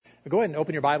Go ahead and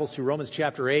open your Bibles to Romans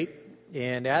chapter 8.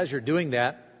 And as you're doing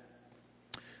that,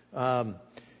 I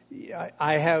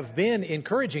have been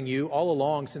encouraging you all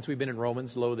along since we've been in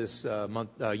Romans, year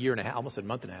and a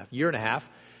half,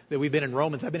 that we've been in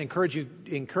Romans. I've been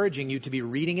encouraging you to be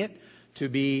reading it, to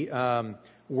be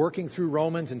working through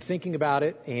Romans and thinking about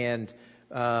it and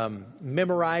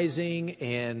memorizing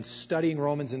and studying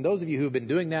Romans. And those of you who have been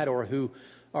doing that or who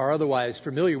are otherwise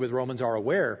familiar with Romans are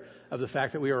aware of the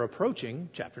fact that we are approaching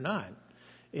chapter 9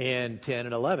 and 10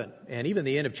 and 11. And even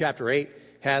the end of chapter 8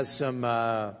 has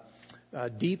some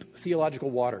deep theological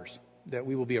waters that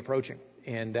we will be approaching.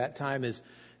 And that time is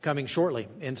coming shortly.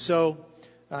 And so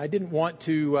I didn't want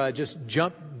to just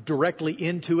jump directly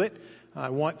into it.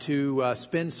 I want to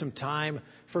spend some time,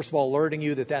 first of all, alerting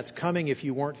you that that's coming if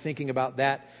you weren't thinking about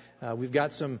that. We've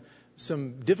got some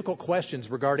difficult questions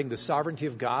regarding the sovereignty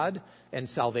of God and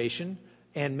salvation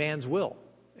and man's will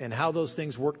and how those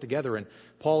things work together. And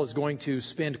Paul is going to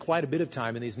spend quite a bit of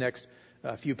time in these next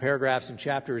few paragraphs and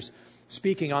chapters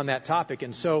speaking on that topic.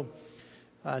 And so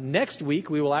next week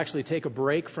we will actually take a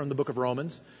break from the book of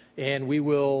Romans, and we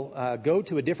will go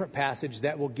to a different passage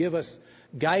that will give us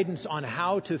guidance on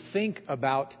how to think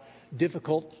about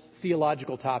difficult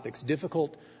theological topics,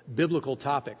 difficult biblical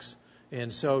topics.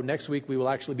 And so next week we will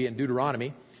actually be in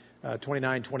Deuteronomy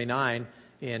 29:29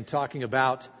 and talking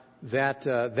about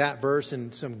that verse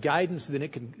and some guidance that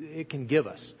it can give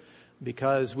us,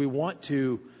 because we want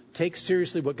to take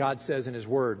seriously what God says in His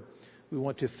Word. We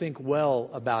want to think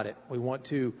well about it. We want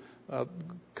to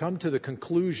come to the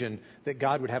conclusion that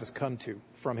God would have us come to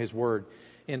from His Word.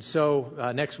 And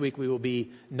so next week we will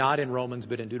be not in Romans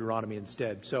but in Deuteronomy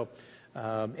instead. So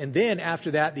and then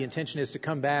after that, the intention is to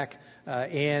come back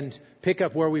and pick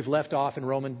up where we've left off in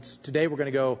Romans. Today we're going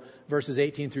to go verses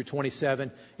 18 through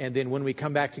 27. And then when we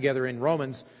come back together in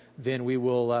Romans, then we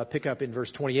will pick up in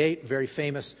verse 28, very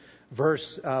famous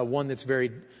verse, one that's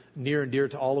very near and dear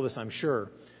to all of us, I'm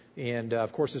sure. And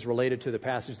of course is related to the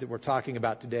passage that we're talking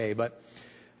about today. But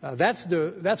that's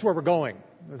where we're going.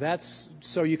 That's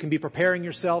so you can be preparing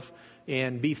yourself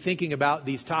and be thinking about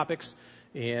these topics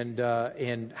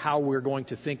and how we're going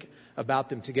to think about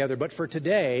them together. But for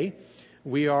today,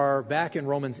 we are back in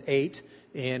Romans 8,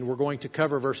 and we're going to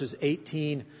cover verses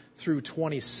 18 through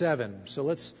 27. So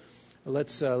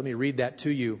let me read that to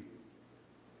you.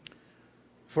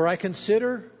 For I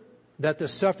consider that the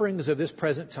sufferings of this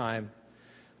present time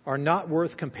are not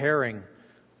worth comparing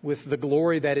with the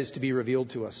glory that is to be revealed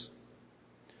to us.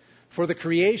 For the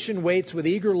creation waits with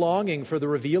eager longing for the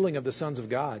revealing of the sons of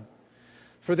God.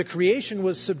 For the creation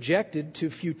was subjected to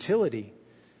futility,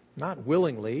 not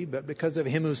willingly, but because of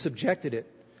Him who subjected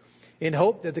it, in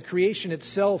hope that the creation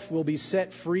itself will be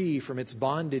set free from its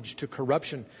bondage to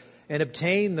corruption and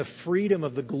obtain the freedom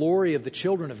of the glory of the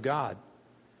children of God.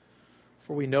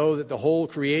 For we know that the whole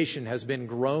creation has been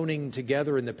groaning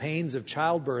together in the pains of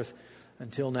childbirth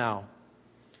until now.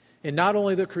 And not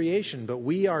only the creation, but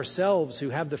we ourselves who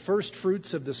have the first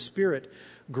fruits of the Spirit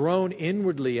groan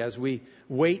inwardly as we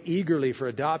wait eagerly for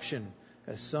adoption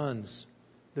as sons,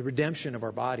 the redemption of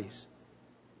our bodies.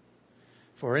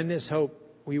 For in this hope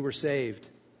we were saved.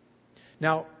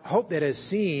 Now, hope that is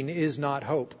seen is not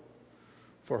hope,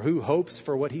 for who hopes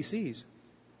for what he sees?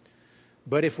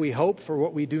 But if we hope for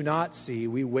what we do not see,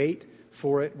 we wait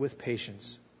for it with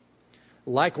patience.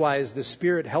 Likewise, the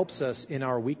Spirit helps us in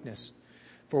our weakness,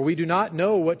 for we do not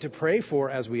know what to pray for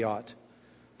as we ought.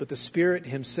 But the Spirit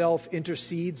Himself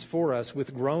intercedes for us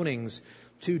with groanings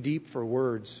too deep for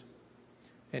words.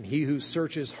 And He who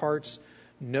searches hearts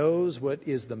knows what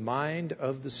is the mind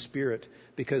of the Spirit,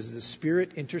 because the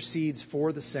Spirit intercedes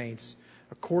for the saints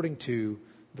according to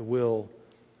the will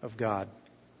of God.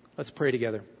 Let's pray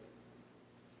together.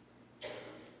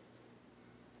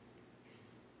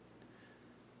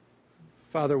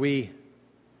 Father, we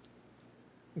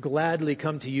gladly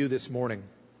come to You this morning.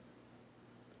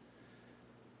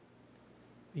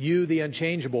 You, the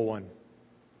unchangeable one,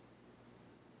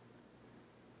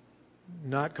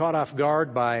 not caught off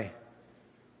guard by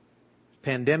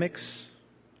pandemics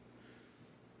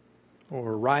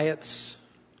or riots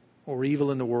or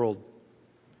evil in the world,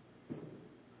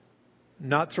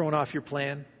 not thrown off Your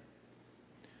plan,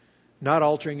 not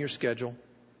altering Your schedule,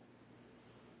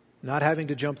 not having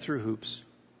to jump through hoops.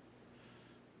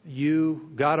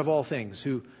 You, God of all things,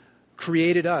 who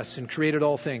created us and created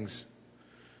all things,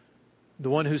 the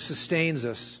one who sustains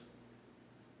us.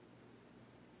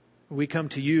 We come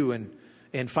to You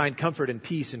and find comfort and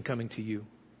peace in coming to You.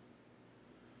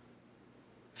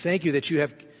 Thank You that You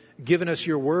have given us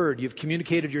Your Word. You've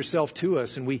communicated Yourself to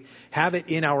us, and we have it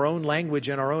in our own language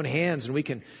and our own hands, and we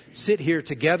can sit here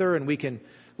together and we can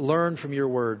learn from Your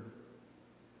Word.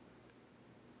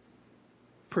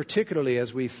 particularly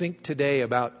as we think today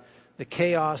about the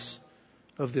chaos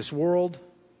of this world,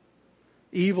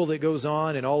 evil that goes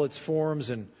on in all its forms,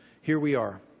 and here we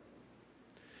are.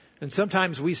 And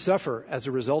sometimes we suffer as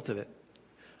a result of it.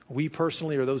 We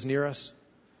personally or those near us.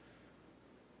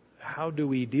 How do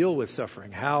we deal with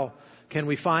suffering? How can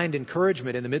we find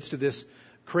encouragement in the midst of this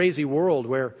crazy world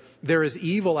where there is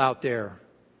evil out there?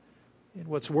 And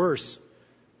what's worse,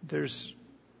 there's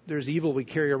evil we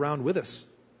carry around with us.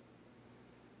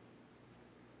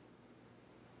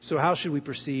 So how should we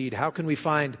proceed? How can we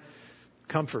find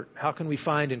comfort? How can we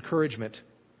find encouragement?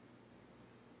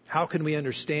 How can we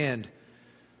understand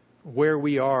where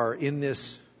we are in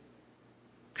this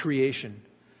creation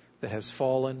that has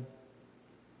fallen?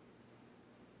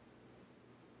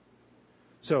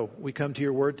 So we come to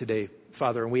your word today,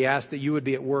 Father, and we ask that you would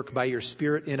be at work by your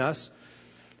Spirit in us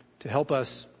to help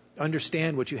us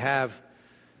understand what you have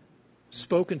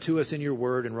spoken to us in your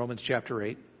word in Romans chapter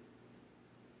 8.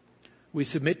 We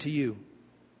submit to you.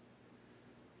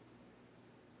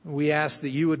 We ask that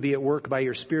you would be at work by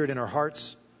your Spirit in our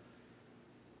hearts.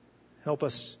 Help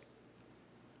us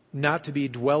not to be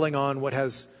dwelling on what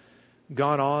has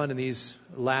gone on in these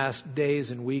last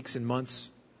days and weeks and months,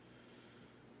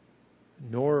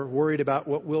 nor worried about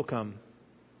what will come.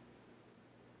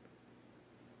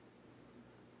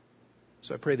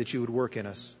 So I pray that you would work in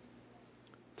us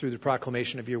through the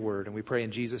proclamation of your word, and we pray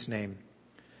in Jesus' name.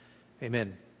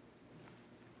 Amen.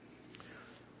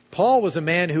 Paul was a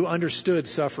man who understood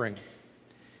suffering.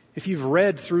 If you've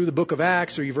read through the book of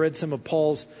Acts, or you've read some of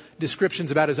Paul's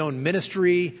descriptions about his own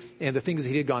ministry and the things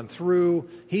that he had gone through,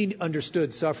 he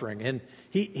understood suffering. And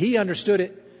he understood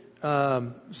it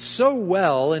so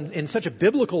well and in such a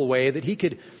biblical way that he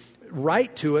could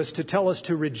write to us to tell us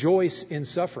to rejoice in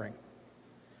suffering.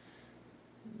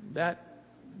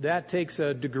 That takes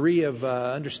a degree of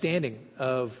understanding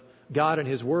of God and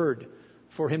His Word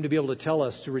for Him to be able to tell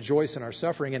us to rejoice in our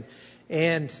suffering.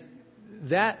 And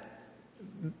that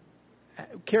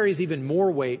carries even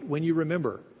more weight when you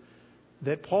remember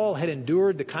that Paul had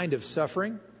endured the kind of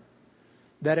suffering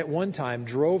that at one time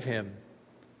drove him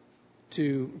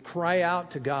to cry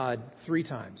out to God 3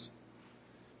 times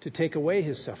to take away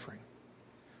his suffering,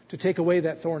 to take away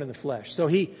that thorn in the flesh. So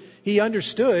he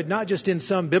understood, not just in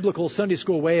some biblical Sunday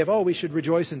school way of, we should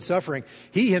rejoice in suffering.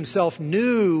 He himself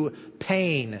knew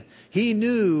pain. He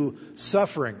knew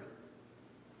suffering.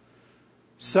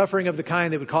 Suffering of the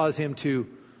kind that would cause him to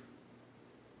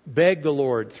beg the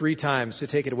Lord 3 times to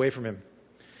take it away from him.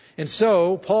 And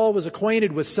so Paul was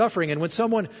acquainted with suffering. And when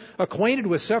someone acquainted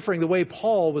with suffering the way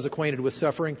Paul was acquainted with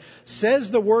suffering says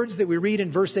the words that we read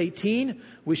in verse 18,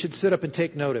 we should sit up and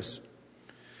take notice.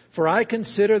 For I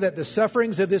consider that the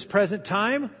sufferings of this present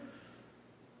time,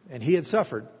 and he had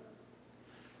suffered,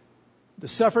 the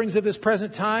sufferings of this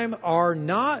present time are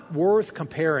not worth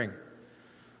comparing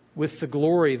with the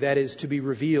glory that is to be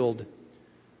revealed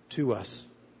to us.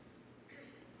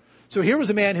 So here was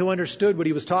a man who understood what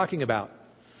he was talking about.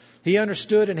 He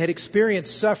understood and had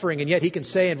experienced suffering, and yet he can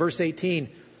say in verse 18,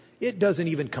 it doesn't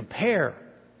even compare.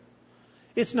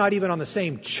 It's not even on the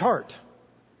same chart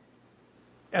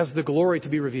as the glory to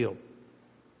be revealed.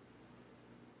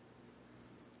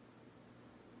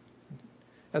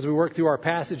 As we work through our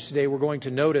passage today, we're going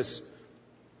to notice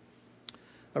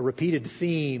a repeated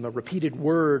theme, a repeated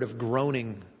word of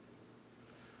groaning.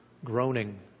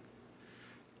 Groaning.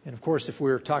 And of course, if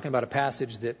we're talking about a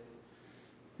passage that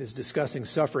is discussing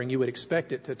suffering, you would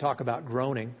expect it to talk about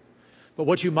groaning. But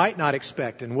what you might not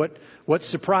expect, and what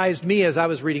surprised me as I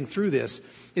was reading through this,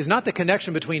 is not the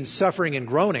connection between suffering and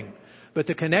groaning, but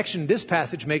the connection this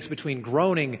passage makes between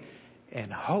groaning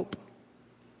and hope.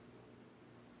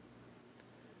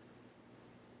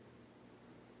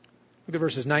 Look at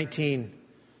verses 19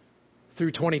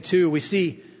 through 22. We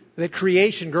see that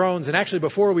creation groans. And actually,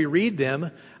 before we read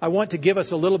them, I want to give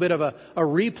us a little bit of a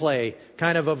replay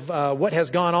kind of what has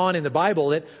gone on in the Bible,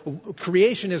 that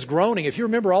creation is groaning. If you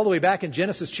remember all the way back in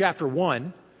Genesis chapter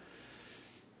 1,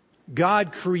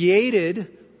 God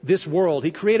created this world.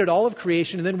 He created all of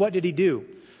creation, and then what did He do?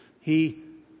 He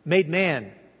made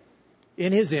man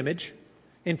in His image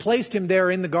and placed him there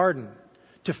in the garden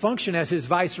to function as His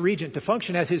vice regent, to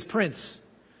function as His prince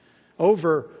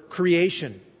over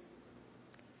creation.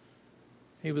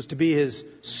 He was to be His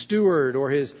steward or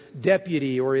His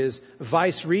deputy or His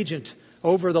vice regent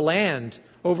over the land,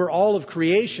 over all of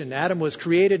creation. Adam was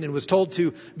created and was told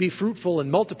to be fruitful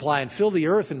and multiply and fill the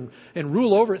earth and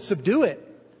rule over it, subdue it,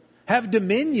 have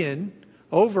dominion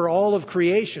over all of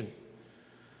creation.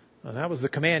 Well, that was the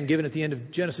command given at the end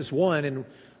of Genesis 1. And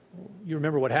you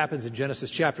remember what happens in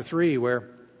Genesis chapter 3, where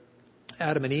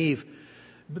Adam and Eve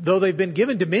though they've been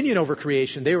given dominion over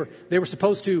creation, they were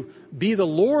supposed to be the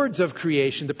lords of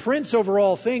creation, the prince over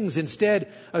all things.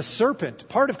 Instead, a serpent,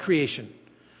 part of creation,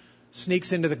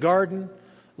 sneaks into the garden,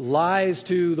 lies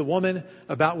to the woman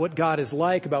about what God is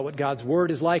like, about what God's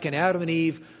word is like, and Adam and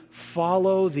Eve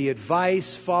follow the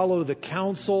advice, follow the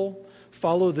counsel,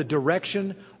 follow the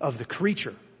direction of the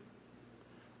creature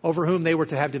over whom they were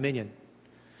to have dominion.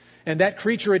 And that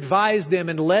creature advised them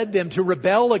and led them to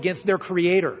rebel against their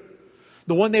Creator,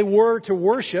 the one they were to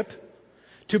worship,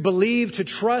 to believe, to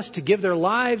trust, to give their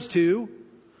lives to.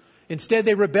 Instead,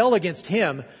 they rebel against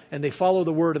Him and they follow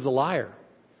the word of the liar,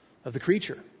 of the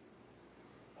creature,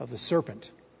 of the serpent.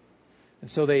 And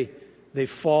so they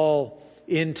fall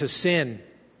into sin.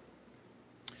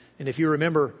 And if you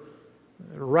remember,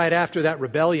 right after that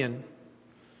rebellion,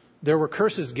 there were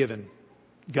curses given.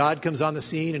 God comes on the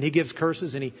scene and He gives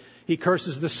curses, and He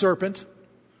curses the serpent,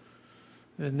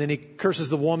 and then He curses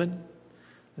the woman,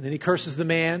 and then He curses the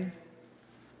man.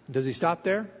 Does He stop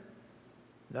there?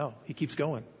 No, He keeps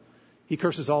going. He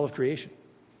curses all of creation.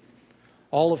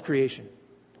 All of creation.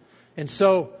 And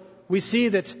so we see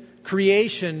that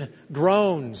creation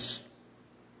groans.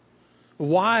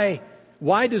 Why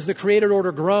does the created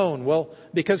order groan? Well,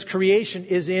 because creation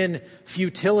is in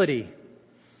futility.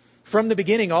 From the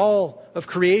beginning, all of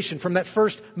creation, from that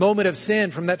first moment of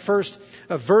sin, from that first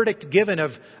verdict given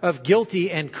of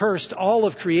guilty and cursed, all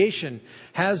of creation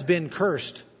has been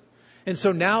cursed. And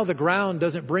so now the ground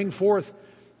doesn't bring forth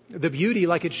the beauty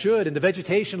like it should, and the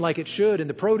vegetation like it should, and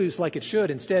the produce like it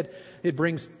should. Instead, it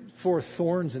brings forth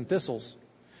thorns and thistles.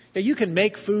 Now, you can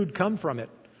make food come from it,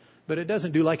 but it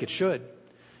doesn't do like it should.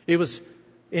 It was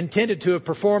intended to have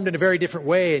performed in a very different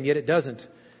way, and yet it doesn't.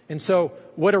 And so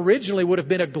what originally would have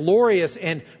been a glorious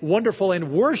and wonderful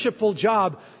and worshipful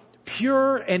job,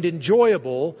 pure and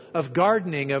enjoyable, of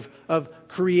gardening, of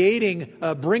creating,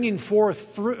 bringing forth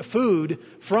food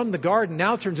from the garden,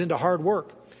 now turns into hard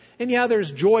work. And yeah,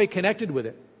 there's joy connected with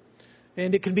it.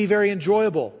 And it can be very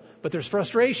enjoyable. But there's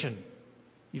frustration.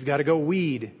 You've got to go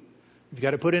weed. You've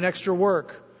got to put in extra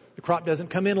work. The crop doesn't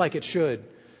come in like it should.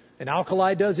 And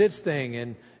alkali does its thing,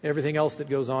 and everything else that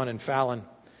goes on in Fallon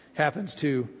happens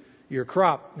to your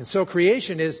crop. And so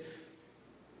creation is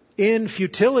in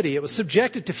futility. It was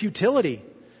subjected to futility.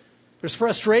 There's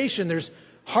frustration. There's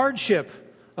hardship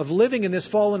of living in this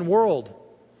fallen world.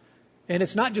 And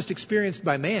it's not just experienced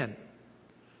by man.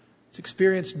 It's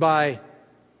experienced by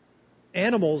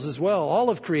animals as well. All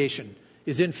of creation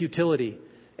is in futility.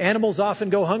 Animals often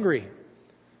go hungry.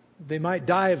 They might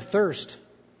die of thirst.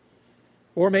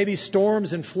 Or maybe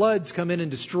storms and floods come in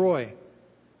and destroy.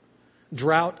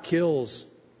 Drought kills.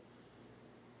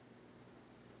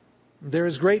 There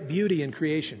is great beauty in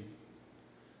creation.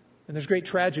 And there's great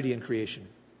tragedy in creation.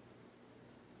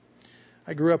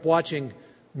 I grew up watching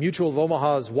Mutual of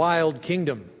Omaha's Wild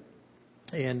Kingdom.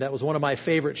 And that was one of my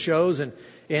favorite shows. And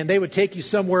they would take you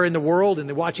somewhere in the world and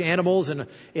they watch animals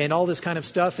and all this kind of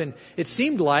stuff. And it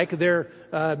seemed like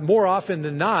more often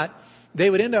than not, they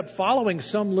would end up following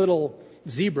some little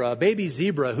zebra, a baby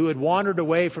zebra who had wandered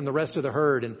away from the rest of the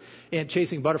herd and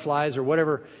chasing butterflies or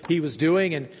whatever he was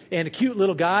doing. And a cute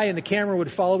little guy, and the camera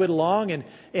would follow it along.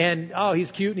 And oh,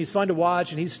 he's cute and he's fun to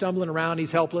watch and he's stumbling around,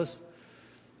 he's helpless.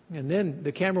 And then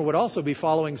the camera would also be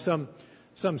following some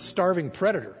starving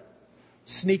predator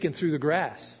sneaking through the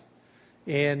grass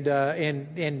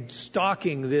and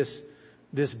stalking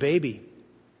this baby.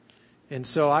 And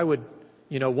so I would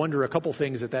wonder a couple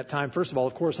things at that time. First of all,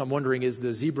 of course, I'm wondering, is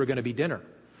the zebra going to be dinner?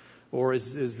 Or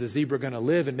is the zebra going to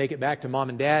live and make it back to mom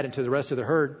and dad and to the rest of the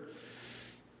herd?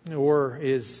 Or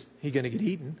is he going to get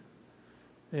eaten?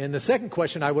 And the second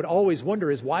question I would always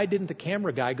wonder is, why didn't the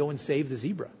camera guy go and save the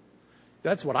zebra?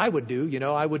 That's what I would do.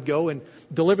 I would go and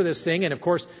deliver this thing. And of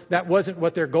course, that wasn't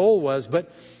what their goal was.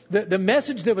 But the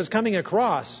message that was coming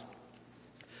across,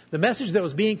 the message that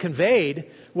was being conveyed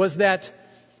was that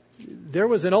there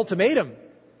was an ultimatum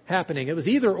happening. It was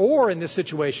either or in this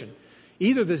situation.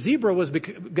 Either the zebra was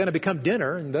going to become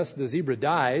dinner, and thus the zebra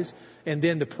dies, and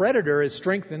then the predator is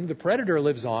strengthened, the predator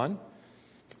lives on,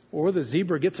 or the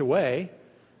zebra gets away,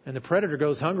 and the predator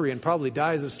goes hungry and probably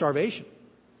dies of starvation.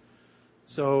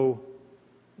 So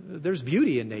there's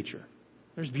beauty in nature.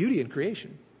 There's beauty in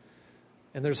creation.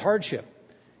 And there's hardship,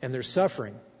 and there's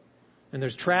suffering, and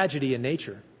there's tragedy in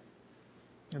nature.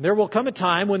 And there will come a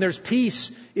time when there's peace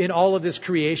in all of this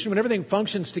creation, when everything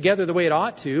functions together the way it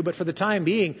ought to. But for the time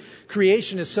being,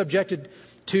 creation is subjected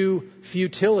to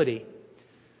futility.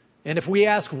 And if we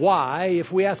ask why,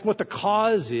 if we ask what the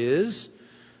cause is,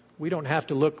 we don't have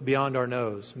to look beyond our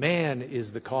nose. Man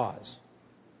is the cause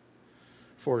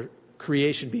for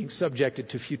creation being subjected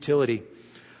to futility.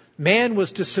 Man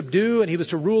was to subdue and he was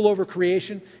to rule over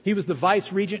creation. He was the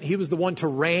vice regent. He was the one to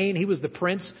reign. He was the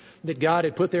prince that God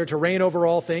had put there to reign over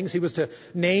all things. He was to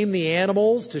name the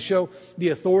animals, to show the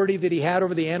authority that he had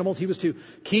over the animals. He was to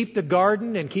keep the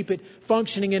garden and keep it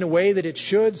functioning in a way that it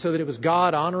should, so that it was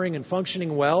God honoring and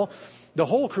functioning well. The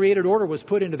whole created order was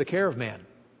put into the care of man.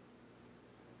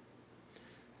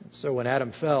 So when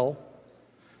Adam fell,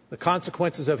 the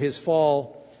consequences of his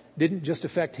fall didn't just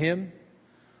affect him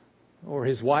or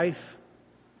his wife.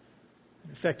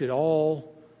 It affected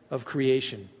all of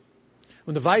creation.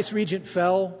 When the vice regent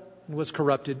fell and was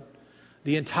corrupted,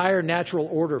 the entire natural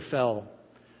order fell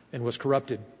and was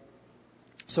corrupted.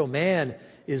 So man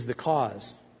is the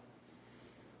cause.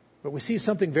 But we see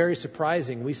something very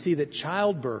surprising. We see that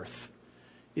childbirth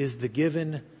is the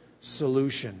given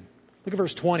solution. Look at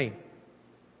verse 20.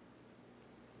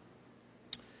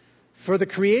 For the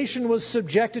creation was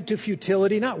subjected to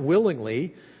futility, not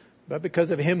willingly, but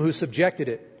because of him who subjected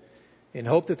it, in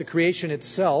hope that the creation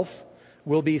itself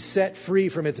will be set free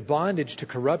from its bondage to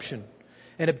corruption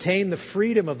and obtain the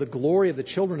freedom of the glory of the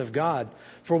children of God.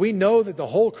 For we know that the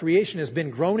whole creation has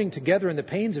been groaning together in the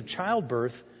pains of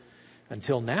childbirth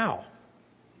until now.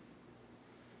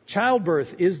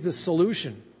 Childbirth is the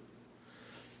solution.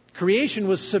 Creation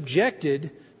was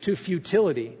subjected to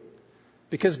futility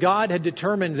because God had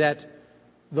determined that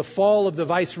the fall of the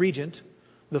vice regent,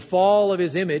 the fall of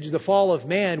his image, the fall of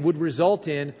man would result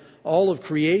in all of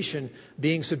creation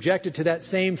being subjected to that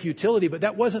same futility. But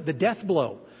that wasn't the death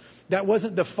blow. That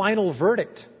wasn't the final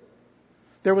verdict.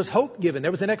 There was hope given.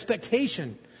 There was an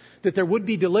expectation that there would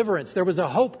be deliverance. There was a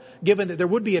hope given that there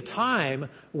would be a time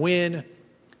when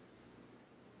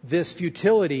this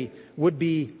futility would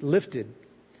be lifted.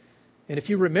 And if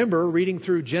you remember reading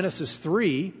through Genesis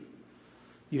 3,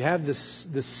 you have the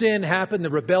sin happen, the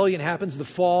rebellion happens, the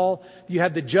fall. You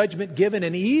have the judgment given.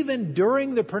 And even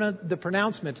during the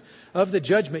pronouncement of the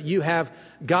judgment, you have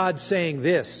God saying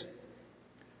this: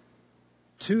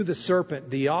 to the serpent,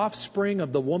 the offspring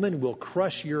of the woman will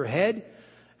crush your head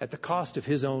at the cost of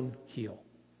his own heel.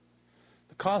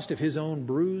 The cost of his own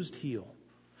bruised heel.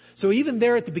 So even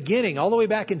there at the beginning, all the way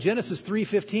back in Genesis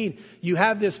 3:15, you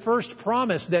have this first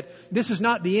promise that this is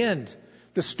not the end.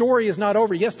 The story is not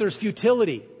over. Yes, there's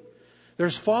futility.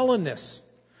 There's fallenness.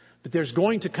 But there's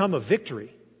going to come a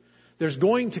victory. There's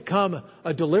going to come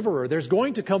a deliverer. There's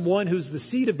going to come one who's the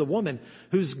seed of the woman,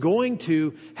 who's going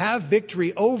to have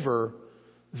victory over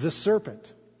the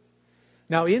serpent.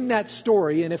 Now, in that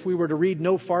story, and if we were to read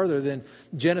no farther than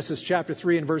Genesis chapter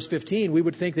 3 and verse 15, we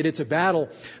would think that it's a battle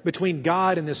between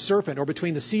God and this serpent, or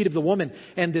between the seed of the woman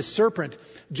and this serpent,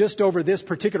 just over this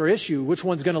particular issue, which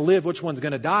one's going to live, which one's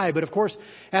going to die. But of course,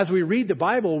 as we read the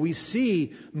Bible, we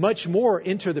see much more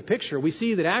enter the picture. We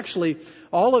see that actually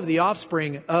all of the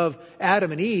offspring of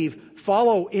Adam and Eve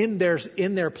follow in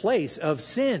their place of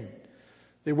sin.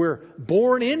 They were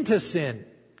born into sin.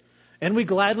 And we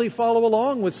gladly follow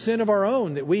along with sin of our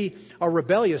own, that we are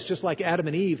rebellious, just like Adam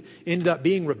and Eve ended up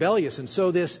being rebellious. And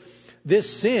so this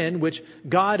sin, which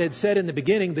God had said in the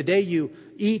beginning, the day you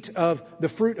eat of the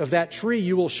fruit of that tree,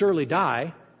 you will surely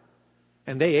die.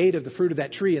 And they ate of the fruit of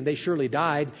that tree, and they surely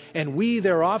died. And we,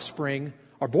 their offspring,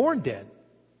 are born dead.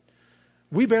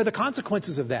 We bear the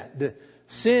consequences of that.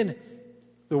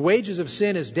 The wages of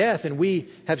sin is death, and we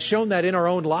have shown that in our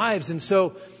own lives. And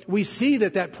so we see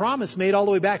that promise made all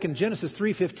the way back in Genesis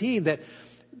 3:15, that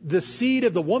the seed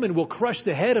of the woman will crush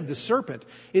the head of the serpent,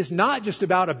 is not just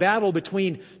about a battle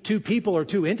between two people or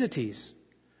two entities.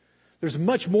 There's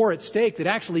much more at stake, that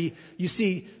actually you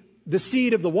see the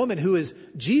seed of the woman, who is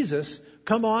Jesus,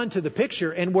 come on to the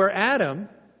picture. And where Adam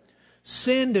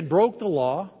sinned and broke the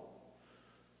law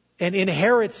and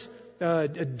inherits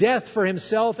death for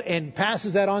himself and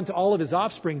passes that on to all of his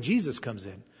offspring, Jesus comes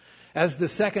in as the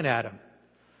second Adam.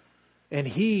 And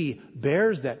he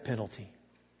bears that penalty.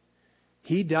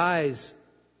 He dies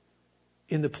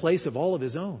in the place of all of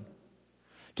his own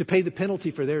to pay the penalty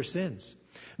for their sins.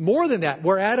 More than that,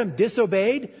 where Adam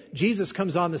disobeyed, Jesus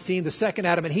comes on the scene, the second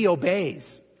Adam, and he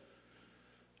obeys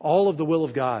all of the will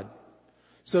of God,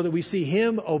 so that we see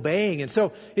him obeying. And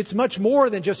so it's much more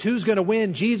than just who's going to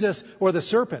win, Jesus or the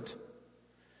serpent.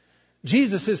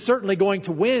 Jesus is certainly going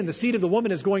to win. The seed of the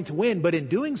woman is going to win. But in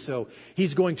doing so,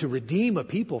 he's going to redeem a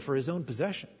people for his own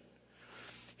possession.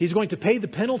 He's going to pay the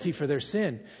penalty for their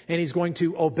sin. And he's going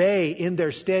to obey in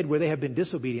their stead where they have been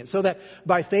disobedient. So that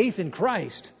by faith in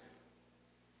Christ,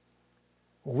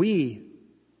 we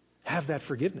have that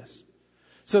forgiveness.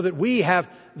 So that we have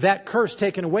that curse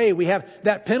taken away. We have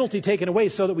that penalty taken away,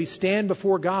 so that we stand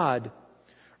before God,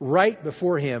 right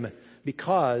before him,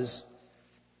 because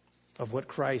of what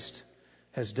Christ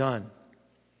has done.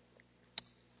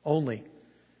 Only.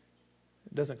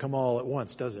 It doesn't come all at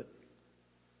once, does it?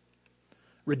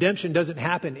 Redemption doesn't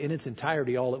happen in its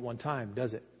entirety all at one time,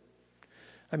 does it?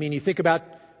 I mean, you think about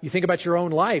your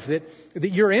own life, that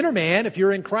your inner man, if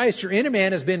you're in Christ, your inner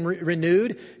man has been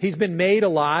renewed. He's been made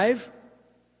alive.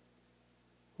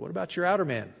 What about your outer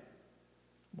man?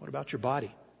 What about your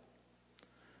body?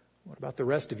 What about the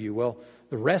rest of you? Well,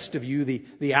 the rest of you,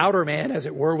 the outer man, as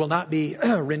it were, will not be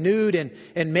renewed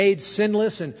and made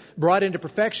sinless and brought into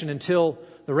perfection until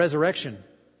the resurrection.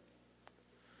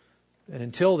 And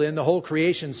until then, the whole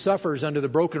creation suffers under the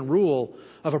broken rule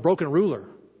of a broken ruler.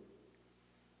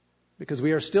 Because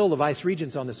we are still the vice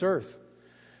regents on this earth.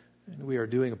 And we are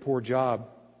doing a poor job.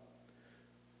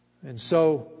 And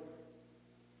so,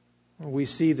 we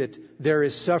see that there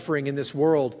is suffering in this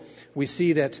world. We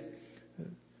see that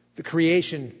the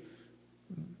creation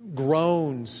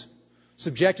groans,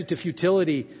 subjected to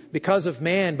futility because of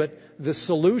man. But the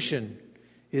solution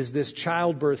is this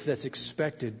childbirth that's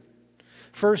expected.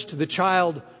 First, the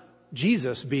child,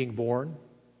 Jesus, being born.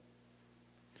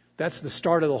 That's the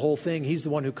start of the whole thing. He's the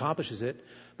one who accomplishes it.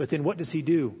 But then what does He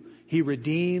do? He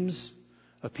redeems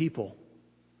a people.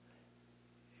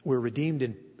 We're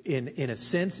redeemed in a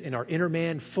sense, in our inner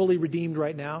man, fully redeemed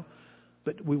right now.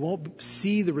 But we won't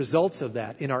see the results of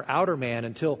that in our outer man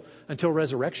until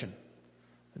resurrection.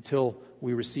 Until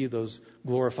we receive those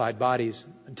glorified bodies.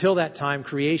 Until that time,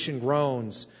 creation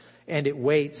groans and it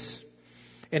waits.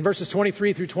 In verses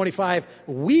 23 through 25,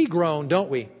 we groan, don't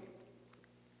we?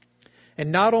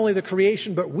 And not only the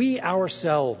creation, but we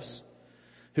ourselves,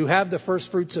 who have the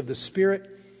first fruits of the Spirit,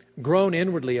 groan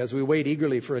inwardly as we wait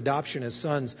eagerly for adoption as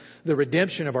sons, the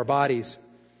redemption of our bodies.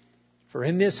 For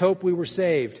in this hope we were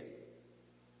saved.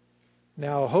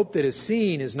 Now, hope that is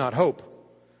seen is not hope,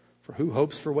 for who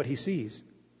hopes for what he sees?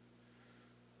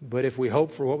 But if we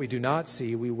hope for what we do not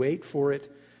see, we wait for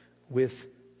it with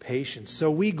patience.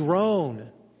 So we groan.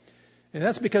 And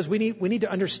that's because we need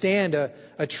to understand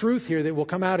a truth here that will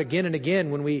come out again and again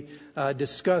when we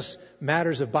discuss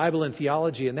matters of Bible and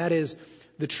theology, and that is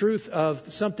the truth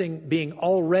of something being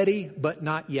already but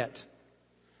not yet.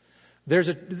 There's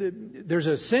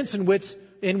a sense in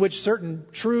which certain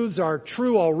truths are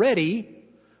true already.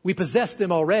 We possess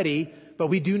them already, but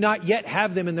we do not yet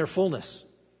have them in their fullness.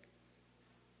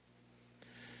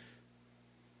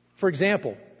 For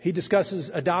example, he discusses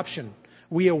adoption.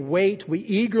 We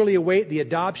eagerly await the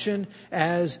adoption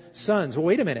as sons. Well,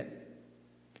 wait a minute.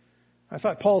 I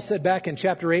thought Paul said back in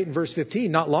chapter 8 and verse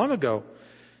 15, not long ago,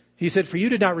 he said, for you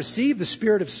did not receive the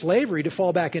spirit of slavery to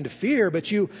fall back into fear, but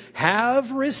you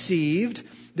have received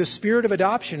the spirit of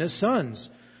adoption as sons,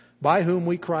 by whom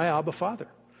we cry, Abba, Father.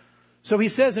 So he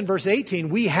says in verse 18,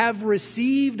 we have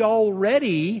received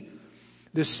already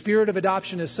the spirit of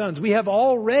adoption as sons. We have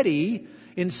already,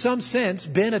 in some sense,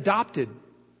 been adopted.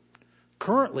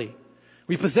 Currently.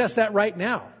 We possess that right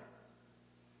now.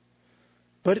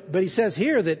 But he says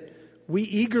here that we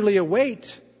eagerly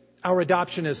await our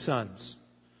adoption as sons.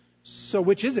 So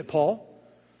which is it, Paul?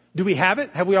 Do we have it?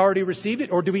 Have we already received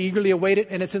it? Or do we eagerly await it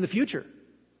and it's in the future?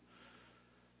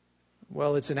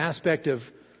 Well, it's an aspect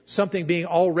of something being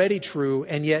already true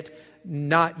and yet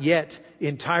not yet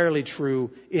entirely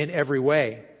true in every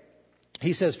way.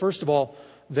 He says, first of all,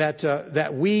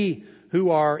 that we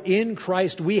who are in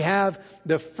Christ, we have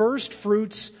the first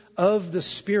fruits of the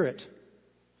Spirit.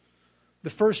 The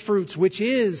first fruits, which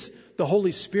is the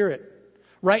Holy Spirit.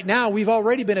 Right now, we've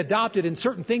already been adopted and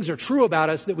certain things are true about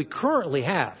us that we currently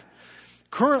have,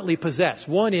 currently possess.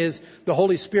 One is the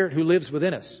Holy Spirit who lives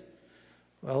within us.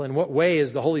 Well, in what way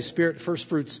is the Holy Spirit first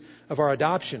fruits of our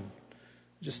adoption?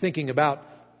 Just thinking about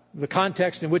the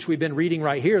context in which we've been reading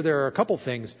right here, there are a couple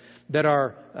things that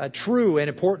are true and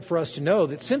important for us to know.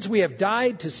 That since we have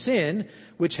died to sin,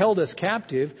 which held us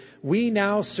captive, we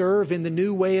now serve in the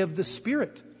new way of the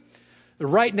Spirit.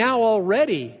 Right now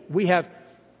already, we have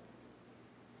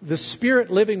the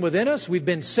Spirit living within us. We've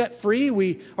been set free.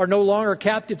 We are no longer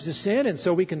captives to sin, and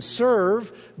so we can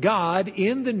serve God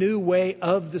in the new way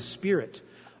of the Spirit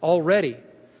already.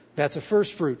 That's a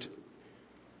first fruit.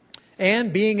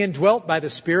 And being indwelt by the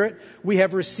Spirit, we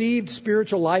have received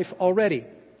spiritual life already.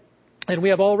 And we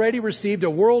have already received a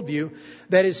worldview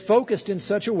that is focused in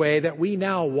such a way that we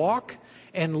now walk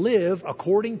and live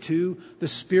according to the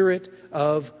Spirit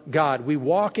of God. We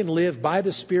walk and live by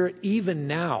the Spirit even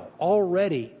now.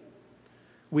 Already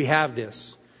we have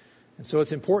this. And so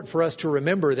it's important for us to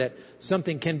remember that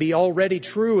something can be already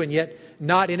true and yet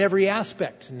not in every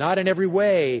aspect, not in every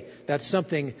way. That's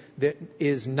something that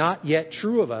is not yet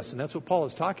true of us. And that's what Paul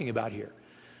is talking about here.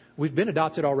 We've been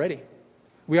adopted already.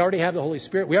 We already have the Holy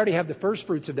Spirit. We already have the first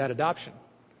fruits of that adoption,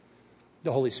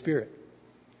 the Holy Spirit.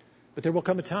 But there will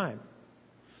come a time.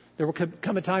 There will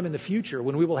come a time in the future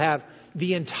when we will have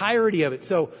the entirety of it.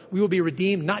 So we will be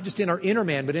redeemed not just in our inner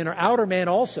man, but in our outer man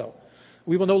also.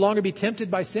 We will no longer be tempted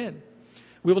by sin.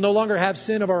 We will no longer have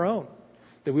sin of our own.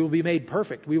 That we will be made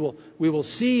perfect. We will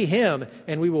see Him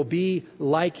and we will be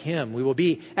like Him. We will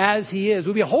be as He is.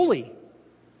 We'll be holy.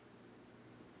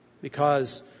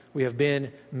 Because we have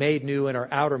been made new in our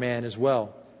outer man as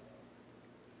well.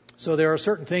 So there are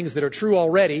certain things that are true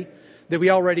already, that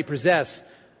we already possess.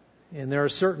 And there are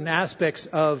certain aspects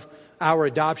of our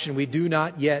adoption we do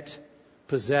not yet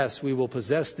possess. We will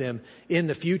possess them in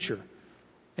the future.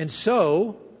 And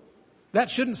so, that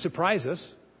shouldn't surprise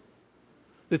us,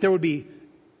 that there would be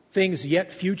things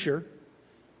yet future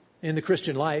in the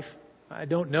Christian life. I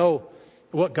don't know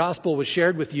what gospel was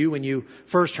shared with you when you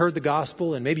first heard the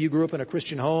gospel, and maybe you grew up in a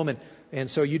Christian home, and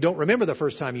so you don't remember the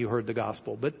first time you heard the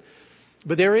gospel. But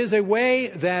there is a way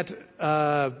that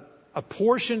a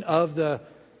portion of the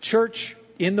church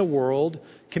in the world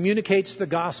communicates the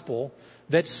gospel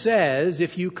that says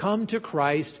if you come to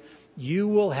Christ, you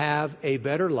will have a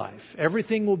better life.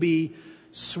 Everything will be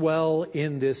swell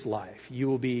in this life. You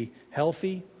will be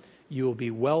healthy, you will be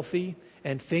wealthy,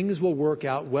 and things will work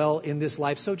out well in this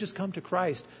life. So just come to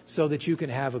Christ so that you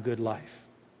can have a good life.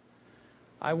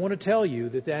 I want to tell you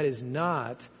that that is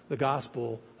not the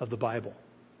gospel of the Bible.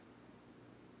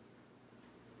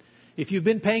 If you've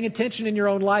been paying attention in your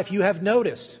own life, you have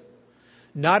noticed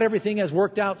not everything has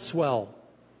worked out swell.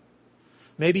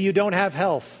 Maybe you don't have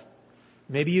health.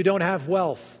 Maybe you don't have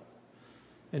wealth.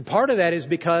 And part of that is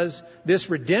because this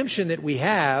redemption that we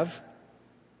have,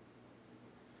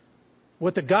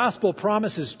 what the gospel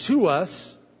promises to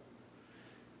us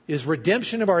is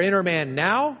redemption of our inner man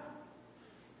now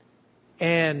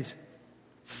and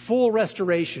full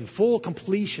restoration, full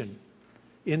completion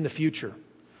in the future.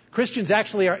 Christians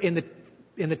actually are in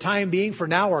the time being for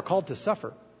now are called to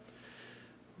suffer.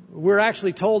 We're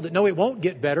actually told that no, it won't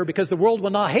get better because the world will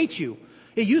not hate you.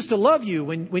 It used to love you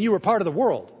when you were part of the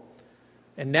world.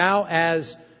 And now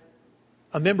as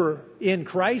a member in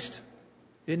Christ,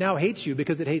 it now hates you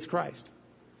because it hates Christ.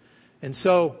 And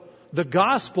so the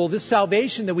gospel, this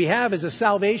salvation that we have is a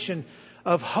salvation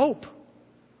of hope,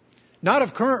 not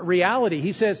of current reality.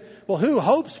 He says, well, who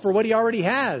hopes for what he already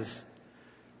has?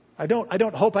 I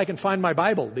don't hope I can find my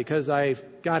Bible because I've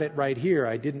got it right here.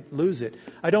 I didn't lose it.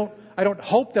 I don't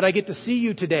hope that I get to see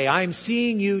you today. I'm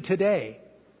seeing you today.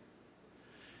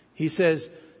 He says,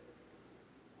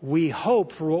 we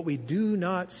hope for what we do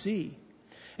not see.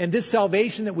 And this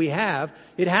salvation that we have,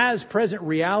 it has present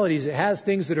realities. It has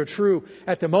things that are true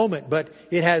at the moment, but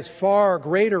it has far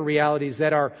greater realities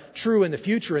that are true in the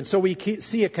future. And so we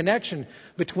see a connection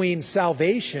between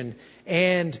salvation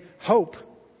and hope.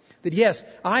 That yes,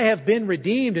 I have been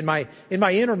redeemed in my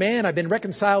inner man. I've been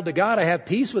reconciled to God. I have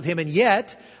peace with Him. And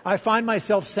yet, I find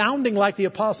myself sounding like the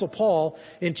Apostle Paul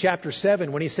in chapter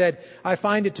 7 when he said, I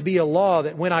find it to be a law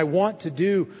that when I want to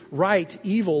do right,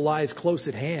 evil lies close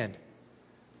at hand.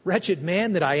 Wretched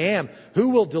man that I am, who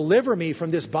will deliver me from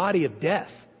this body of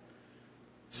death?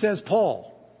 Says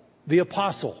Paul, the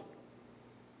Apostle.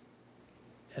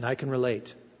 And I can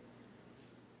relate.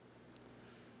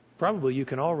 Probably you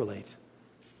can all relate.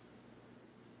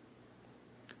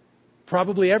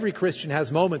 Probably every Christian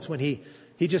has moments when he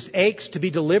just aches to be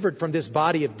delivered from this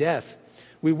body of death.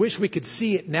 We wish we could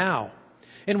see it now.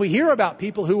 And we hear about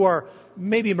people who are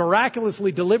maybe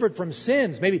miraculously delivered from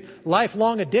sins, maybe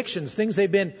lifelong addictions, things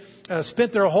they've been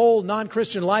spent their whole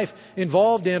non-Christian life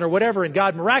involved in or whatever, and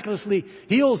God miraculously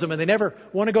heals them and they never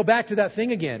want to go back to that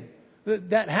thing again.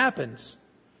 That happens.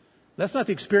 That's not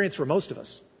the experience for most of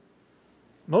us.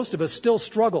 Most of us still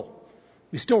struggle.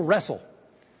 We still wrestle.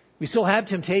 We still have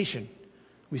temptation.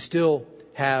 We still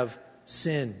have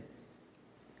sin.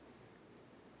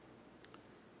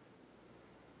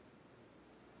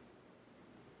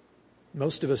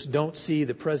 Most of us don't see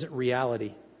the present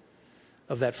reality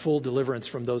of that full deliverance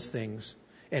from those things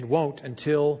and won't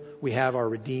until we have our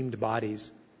redeemed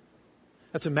bodies.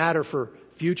 That's a matter for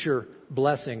future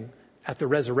blessing at the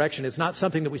resurrection. It's not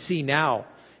something that we see now.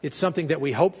 It's something that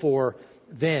we hope for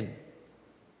then.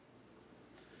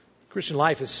 Christian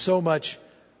life is so much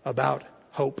about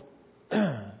hope.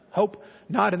 Hope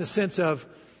not in the sense of,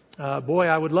 boy,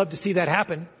 I would love to see that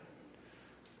happen.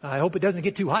 I hope it doesn't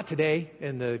get too hot today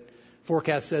and the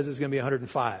forecast says it's going to be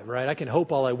 105, right? I can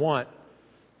hope all I want.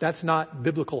 That's not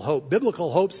biblical hope.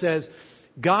 Biblical hope says,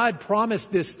 God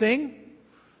promised this thing.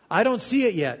 I don't see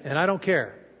it yet and I don't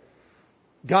care.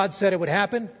 God said it would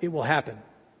happen. It will happen.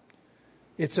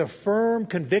 It's a firm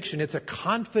conviction. It's a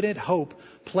confident hope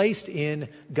placed in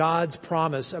God's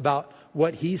promise about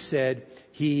what He said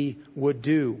He would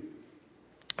do.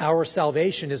 our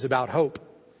salvation is about hope.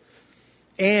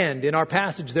 And in our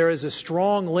passage, there is a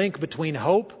strong link between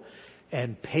hope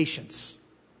and patience.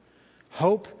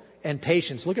 Hope and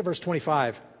patience. Look at verse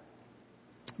 25.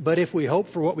 But if we hope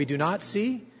for what we do not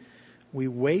see, we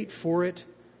wait for it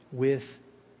with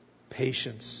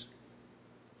patience.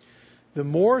 The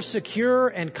more secure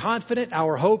and confident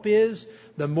our hope is,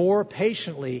 the more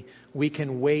patiently we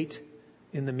can wait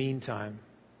in the meantime.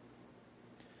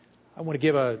 I want to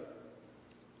give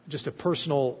just a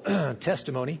personal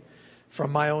testimony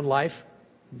from my own life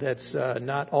that's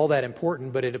not all that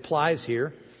important, but it applies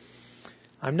here.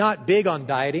 I'm not big on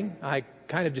dieting. I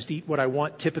kind of just eat what I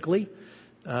want typically,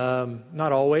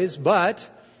 not always, but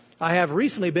I have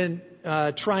recently been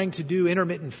trying to do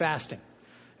intermittent fasting.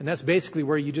 And that's basically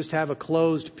where you just have a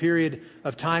closed period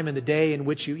of time in the day in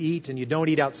which you eat and you don't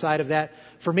eat outside of that.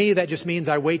 For me, that just means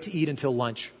I wait to eat until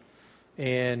lunch.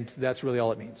 And that's really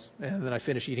all it means. And then I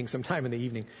finish eating sometime in the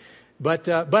evening. But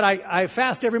I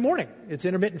fast every morning. It's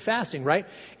intermittent fasting, right?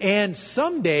 And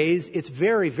some days it's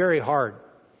very, very hard.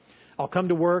 I'll come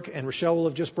to work and Rochelle will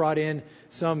have just brought in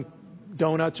some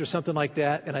donuts or something like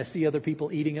that. And I see other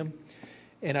people eating them.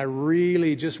 And I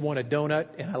really just want a donut.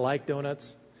 And I like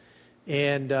donuts.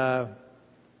 And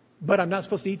but I'm not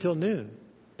supposed to eat till noon.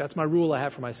 That's my rule I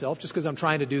have for myself, just because I'm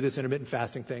trying to do this intermittent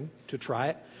fasting thing, to try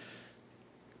it.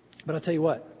 But I'll tell you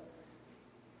what,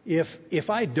 if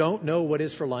I don't know what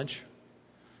is for lunch,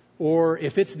 or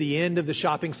if it's the end of the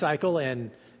shopping cycle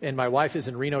and my wife is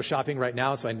in Reno shopping right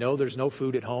now, so I know there's no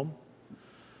food at home,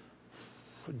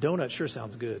 a donut sure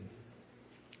sounds good.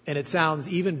 And it sounds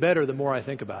even better the more I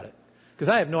think about it, because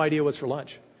I have no idea what's for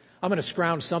lunch. I'm going to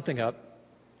scrounge something up.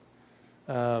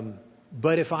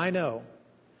 But if I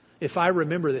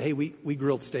remember that, hey, we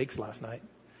grilled steaks last night,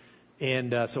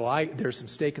 and there's some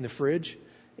steak in the fridge,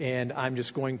 and I'm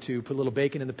just going to put a little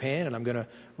bacon in the pan, and I'm going to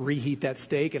reheat that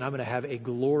steak, and I'm going to have a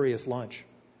glorious lunch.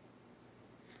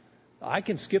 I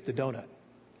can skip the donut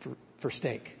for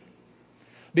steak,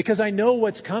 because I know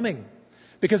what's coming.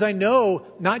 Because I know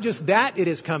not just that it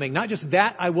is coming, not just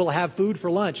that I will have food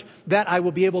for lunch, that I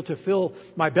will be able to fill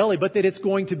my belly, but that it's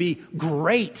going to be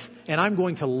great and I'm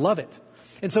going to love it.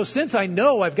 And so since I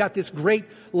know I've got this great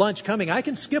lunch coming, I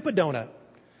can skip a donut.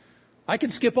 I can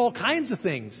skip all kinds of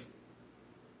things.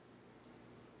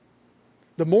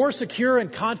 The more secure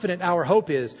and confident our hope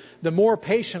is, the more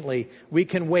patiently we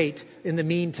can wait in the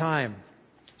meantime.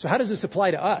 So how does this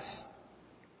apply to us?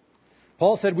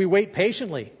 Paul said we wait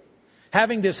patiently.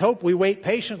 Having this hope, we wait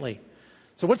patiently.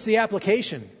 So what's the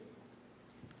application?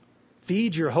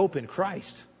 Feed your hope in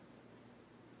Christ.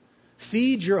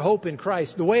 Feed your hope in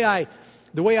Christ. The way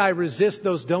I resist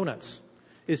those donuts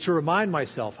is to remind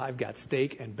myself I've got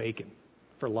steak and bacon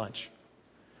for lunch.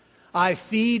 I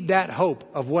feed that hope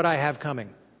of what I have coming.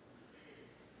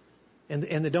 And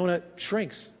the donut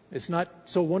shrinks. It's not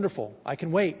so wonderful. I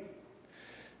can wait.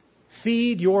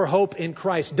 Feed your hope in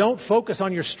Christ. Don't focus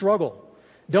on your struggle.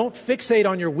 Don't fixate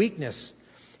on your weakness.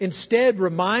 Instead,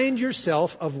 remind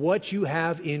yourself of what you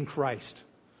have in Christ.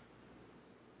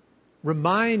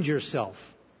 Remind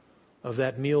yourself of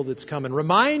that meal that's coming.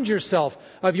 Remind yourself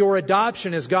of your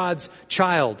adoption as God's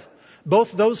child.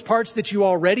 Both those parts that you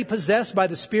already possess by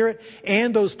the Spirit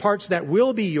and those parts that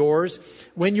will be yours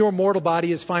when your mortal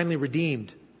body is finally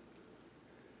redeemed.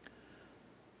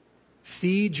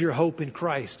 Feed your hope in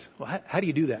Christ. Well, how do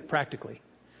you do that practically?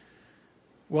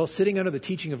 Well, sitting under the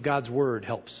teaching of God's Word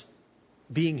helps.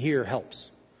 Being here helps.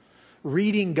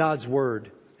 Reading God's Word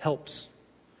helps.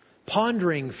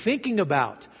 Pondering, thinking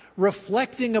about,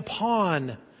 reflecting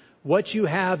upon what you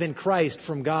have in Christ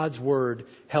from God's Word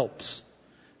helps.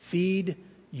 Feed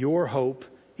your hope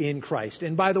in Christ.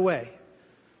 And by the way,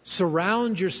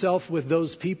 surround yourself with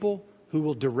those people who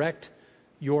will direct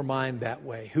your mind that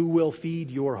way, who will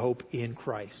feed your hope in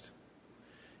Christ.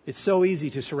 It's so easy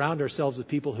to surround ourselves with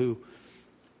people who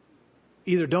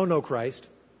either don't know Christ,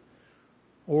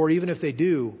 or even if they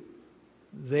do,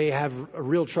 they have a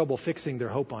real trouble fixing their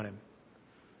hope on Him.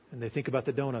 And they think about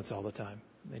the donuts all the time.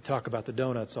 They talk about the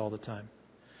donuts all the time.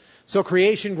 So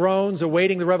creation groans,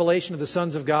 awaiting the revelation of the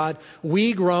sons of God.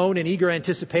 We groan in eager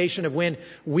anticipation of when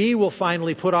we will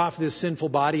finally put off this sinful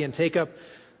body and take up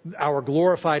our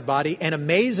glorified body. And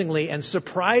amazingly and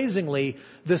surprisingly,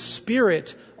 the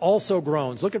Spirit also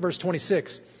groans. Look at verse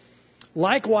 26.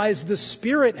 Likewise, the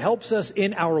Spirit helps us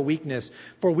in our weakness,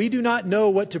 for we do not know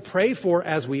what to pray for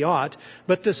as we ought,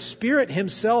 but the Spirit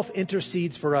Himself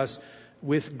intercedes for us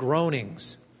with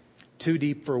groanings too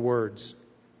deep for words.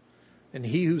 And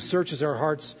He who searches our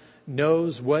hearts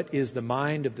knows what is the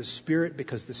mind of the Spirit,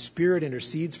 because the Spirit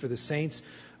intercedes for the saints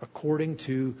according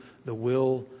to the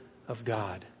will of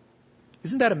God.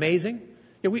 Isn't that amazing?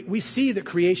 We see that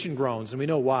creation groans, and we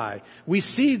know why. We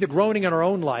see the groaning in our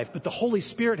own life, but the Holy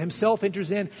Spirit himself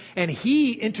enters in, and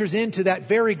he enters into that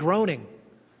very groaning.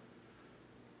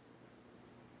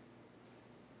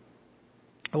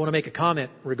 I want to make a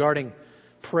comment regarding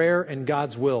prayer and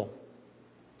God's will.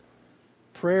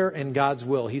 Prayer and God's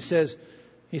will. He says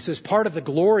part of the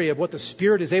glory of what the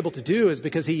Spirit is able to do is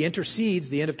because he intercedes,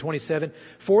 the end of 27,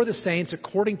 for the saints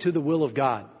according to the will of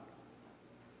God.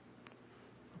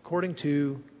 According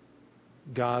to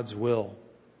God's will.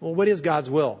 Well, what is God's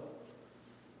will?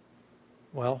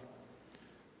 Well,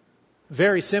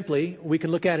 very simply, we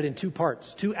can look at it in two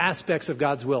parts, two aspects of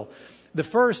God's will. The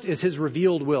first is his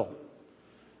revealed will.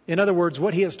 In other words,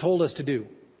 what he has told us to do.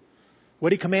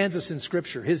 What he commands us in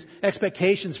Scripture. His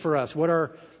expectations for us. What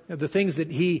are the things that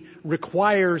he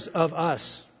requires of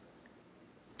us.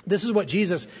 This is what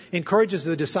Jesus encourages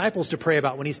the disciples to pray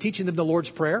about when he's teaching them the Lord's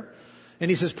Prayer. And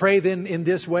he says, pray then in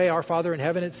this way, our Father in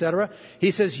heaven, etc.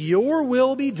 He says, your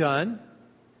will be done,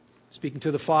 speaking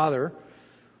to the Father,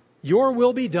 your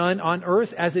will be done on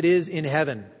earth as it is in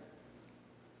heaven.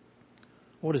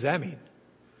 What does that mean?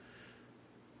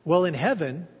 Well, in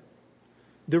heaven,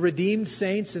 the redeemed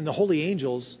saints and the holy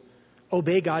angels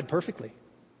obey God perfectly.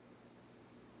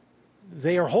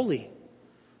 They are holy.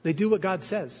 They do what God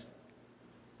says.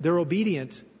 They're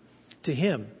obedient to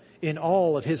him in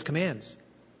all of his commands.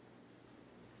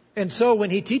 And so when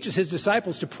he teaches his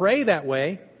disciples to pray that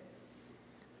way,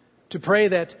 to pray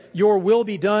that your will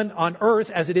be done on earth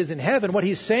as it is in heaven, what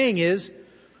he's saying is,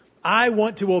 I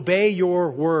want to obey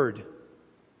your word.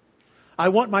 I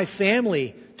want my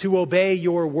family to obey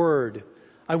your word.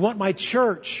 I want my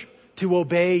church to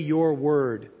obey your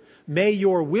word. May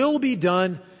your will be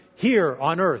done here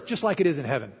on earth, just like it is in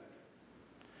heaven.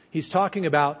 He's talking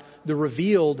about the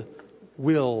revealed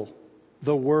will,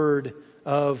 the word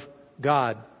of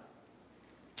God.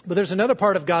 But there's another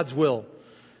part of God's will,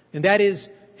 and that is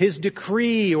his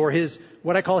decree, or his,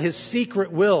 what I call his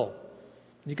secret will.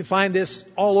 You can find this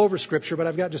all over Scripture, but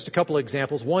I've got just a couple of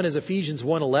examples. One is Ephesians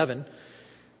 1:11,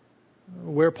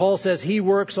 where Paul says he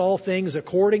works all things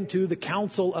according to the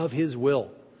counsel of his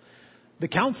will. The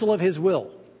counsel of his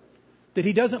will that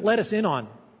he doesn't let us in on.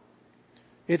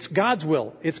 It's God's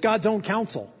will. It's God's own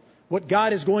counsel. What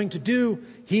God is going to do,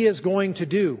 he is going to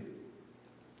do.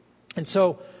 And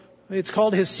so it's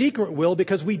called his secret will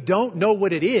because we don't know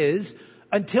what it is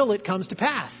until it comes to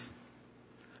pass.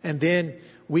 And then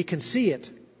we can see it.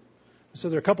 So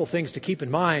there are a couple things to keep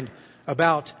in mind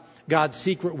about God's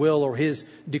secret will or his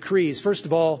decrees. First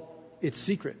of all, it's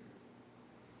secret.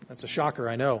 That's a shocker,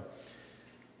 I know.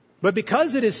 But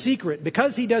because it is secret,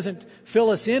 because he doesn't fill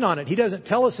us in on it, he doesn't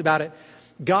tell us about it,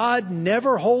 God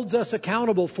never holds us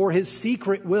accountable for his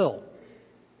secret will.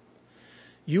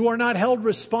 You are not held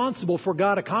responsible for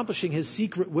God accomplishing his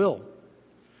secret will.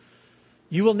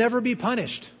 You will never be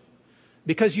punished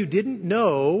because you didn't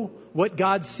know what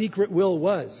God's secret will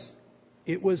was.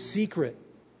 It was secret.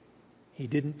 He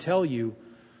didn't tell you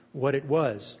what it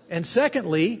was. And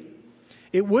secondly,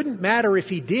 it wouldn't matter if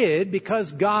he did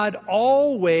because God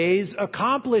always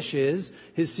accomplishes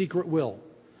his secret will.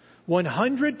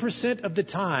 100% of the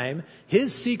time,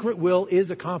 his secret will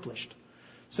is accomplished.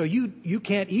 So you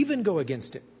can't even go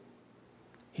against it.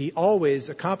 He always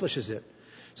accomplishes it.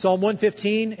 Psalm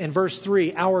 115 and verse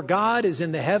 3, our God is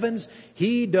in the heavens.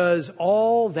 He does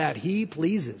all that he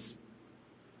pleases.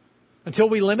 Until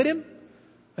we limit him?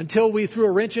 Until we threw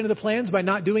a wrench into the plans by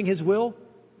not doing his will?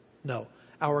 No.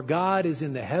 Our God is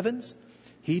in the heavens.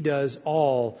 He does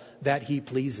all that he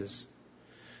pleases.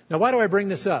 Now, why do I bring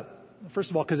this up? First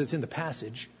of all, because it's in the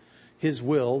passage. His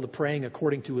will, the praying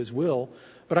according to his will.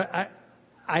 But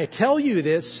I tell you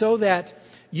this so that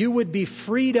you would be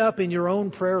freed up in your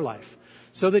own prayer life.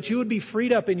 So that you would be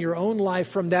freed up in your own life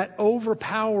from that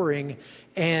overpowering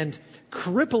and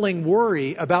crippling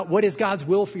worry about what is God's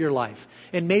will for your life.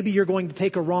 And maybe you're going to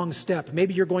take a wrong step.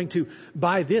 Maybe you're going to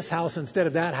buy this house instead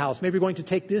of that house. Maybe you're going to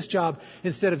take this job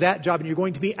instead of that job, and you're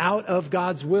going to be out of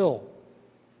God's will.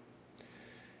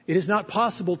 It is not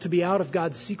possible to be out of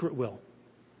God's secret will.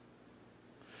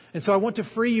 And so I want to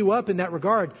free you up in that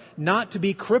regard, not to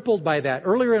be crippled by that.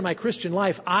 Earlier in my Christian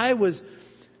life, I was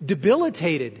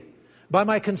debilitated by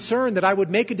my concern that I would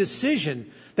make a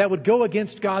decision that would go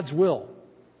against God's will.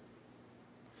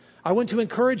 I want to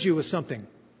encourage you with something.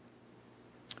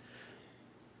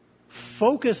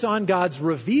 Focus on God's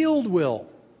revealed will.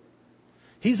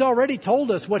 He's already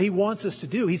told us what he wants us to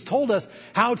do. He's told us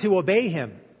how to obey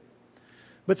him.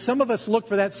 But some of us look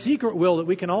for that secret will that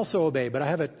we can also obey. But I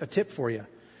have a tip for you.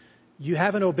 You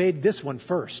haven't obeyed this one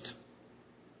first.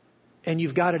 And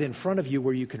you've got it in front of you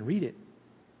where you can read it.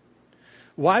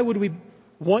 Why would we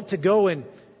want to go and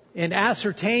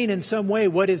ascertain in some way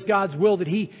what is God's will that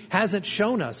He hasn't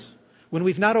shown us when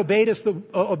we've not obeyed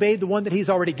the one that He's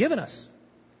already given us.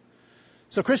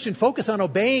 So Christian, focus on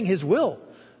obeying His will.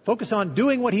 Focus on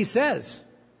doing what He says.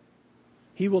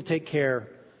 He will take care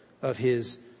of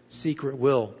His secret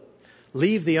will.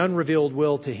 Leave the unrevealed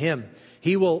will to Him.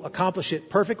 He will accomplish it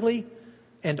perfectly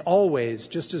and always,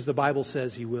 just as the Bible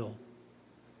says He will.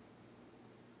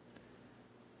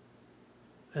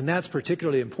 And that's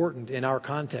particularly important in our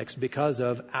context because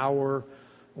of our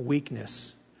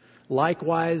weakness.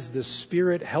 Likewise, the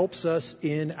Spirit helps us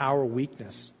in our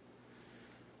weakness.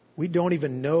 We don't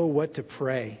even know what to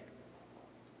pray.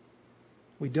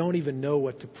 We don't even know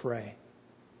what to pray.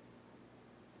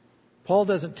 Paul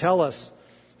doesn't tell us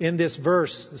in this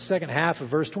verse, the second half of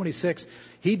verse 26,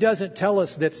 he doesn't tell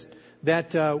us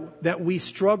that we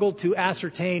struggle to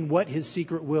ascertain what His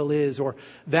secret will is, or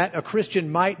that a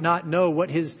Christian might not know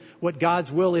what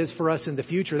God's will is for us in the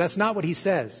future. That's not what he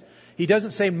says. He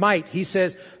doesn't say might. He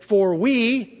says, for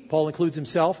we, Paul includes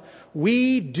himself,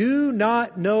 we do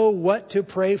not know what to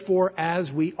pray for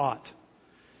as we ought.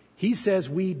 He says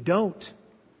we don't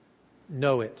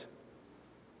know it.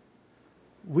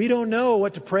 We don't know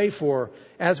what to pray for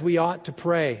as we ought to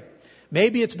pray.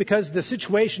 Maybe it's because the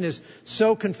situation is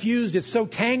so confused, it's so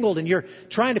tangled, and you're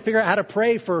trying to figure out how to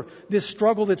pray for this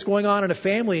struggle that's going on in a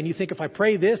family, and you think, if I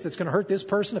pray this, that's going to hurt this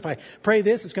person. If I pray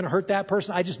this, it's going to hurt that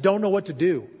person. I just don't know what to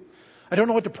do. I don't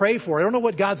know what to pray for. I don't know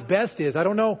what God's best is. I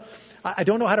don't know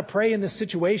how to pray in this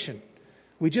situation.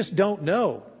 We just don't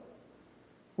know.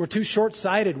 We're too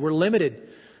short-sighted. We're limited.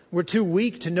 We're too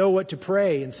weak to know what to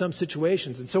pray in some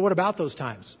situations. And so what about those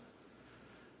times?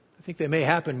 I think they may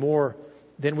happen more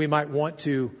than we might want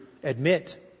to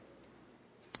admit.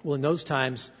 Well, in those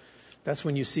times, that's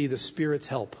when you see the Spirit's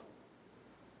help.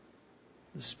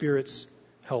 The Spirit's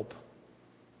help.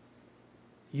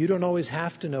 You don't always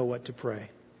have to know what to pray.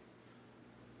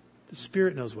 The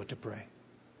Spirit knows what to pray.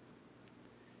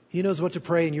 He knows what to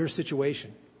pray in your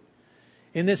situation.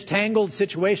 In this tangled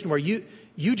situation where you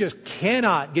just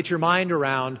cannot get your mind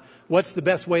around what's the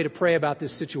best way to pray about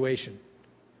this situation,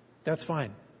 that's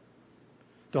fine.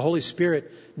 The Holy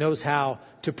Spirit knows how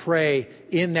to pray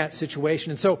in that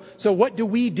situation. And so what do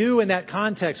we do in that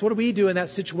context? What do we do in that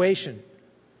situation?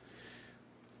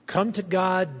 Come to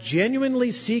God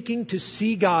genuinely seeking to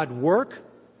see God work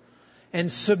and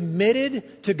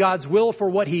submitted to God's will for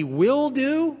what He will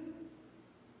do,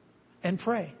 and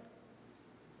pray.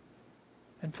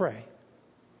 And pray.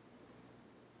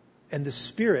 And the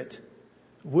Spirit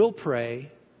will pray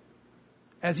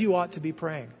as you ought to be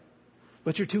praying.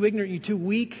 But you're too ignorant, you're too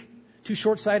weak, too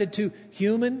short-sighted, too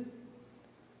human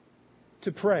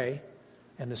to pray.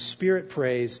 And the Spirit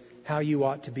prays how you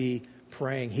ought to be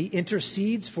praying. He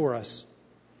intercedes for us.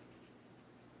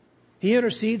 He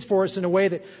intercedes for us in a way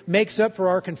that makes up for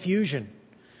our confusion.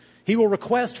 He will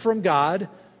request from God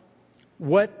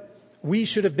what we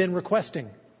should have been requesting.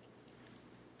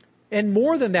 And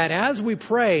more than that, as we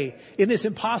pray in this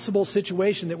impossible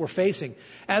situation that we're facing,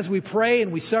 as we pray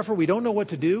and we suffer, we don't know what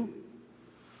to do.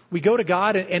 We go to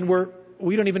God and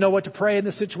we don't even know what to pray in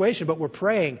this situation, but we're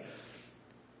praying.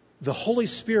 The Holy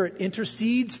Spirit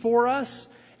intercedes for us,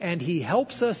 and He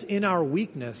helps us in our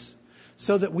weakness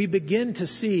so that we begin to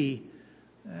see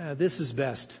this is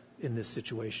best in this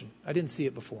situation. I didn't see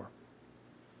it before.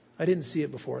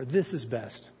 This is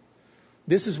best.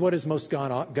 This is what is most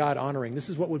God-honoring. This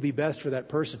is what would be best for that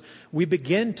person. We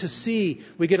begin to see,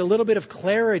 we get a little bit of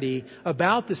clarity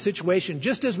about the situation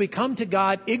just as we come to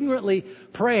God ignorantly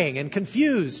praying and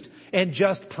confused and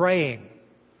just praying.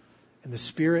 And the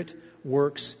Spirit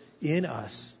works in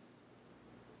us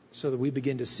so that we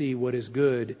begin to see what is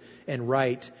good and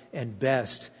right and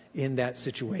best in that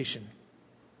situation.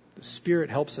 The Spirit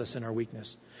helps us in our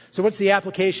weakness. So what's the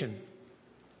application?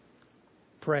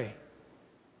 Pray.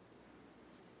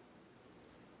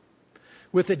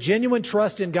 With a genuine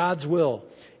trust in God's will.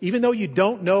 Even though you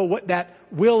don't know what that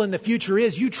will in the future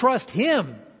is, you trust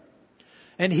Him.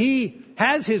 And He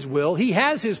has His will. He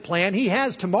has His plan. He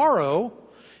has tomorrow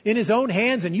in His own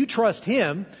hands, and you trust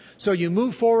Him. So you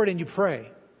move forward and you pray.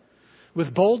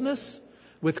 With boldness,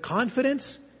 with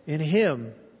confidence in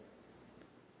Him.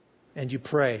 And you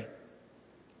pray.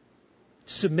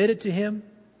 Submit it to Him.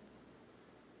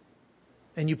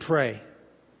 And you pray.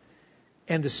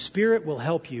 And the Spirit will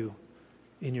help you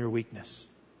in your weakness.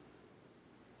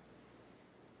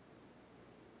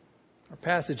 Our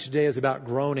passage today is about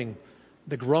groaning,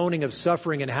 the groaning of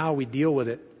suffering and how we deal with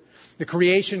it. The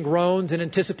creation groans in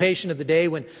anticipation of the day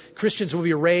when Christians will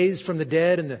be raised from the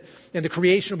dead and the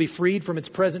creation will be freed from its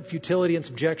present futility and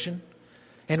subjection.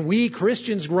 And we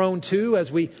Christians groan too as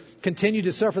we continue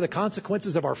to suffer the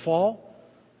consequences of our fall.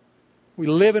 We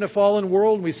live in a fallen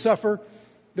world and we suffer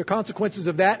the consequences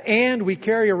of that, and we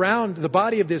carry around the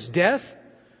body of this death,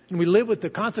 and we live with the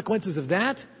consequences of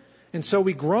that. And so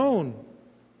we groan.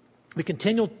 We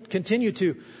continue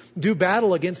to do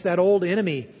battle against that old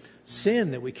enemy,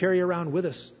 sin, that we carry around with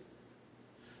us.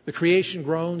 The creation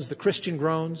groans, the Christian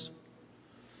groans,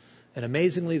 and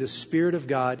amazingly the Spirit of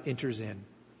God enters in,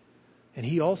 and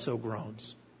He also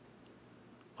groans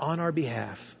on our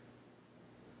behalf.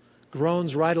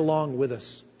 Groans right along with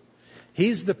us.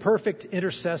 He's the perfect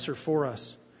intercessor for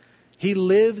us. He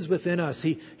lives within us.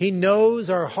 He knows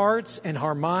our hearts and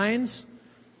our minds.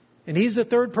 And He's the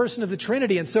third person of the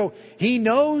Trinity. And so He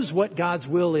knows what God's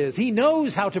will is. He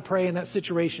knows how to pray in that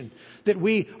situation. That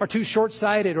we are too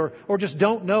short-sighted or just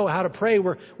don't know how to pray.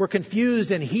 We're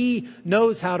confused, and He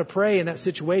knows how to pray in that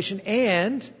situation.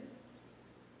 And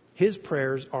His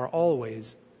prayers are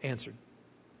always answered.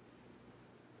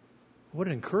 What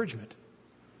an encouragement.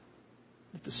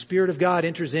 That the Spirit of God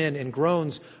enters in and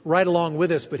groans right along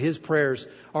with us, but His prayers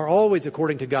are always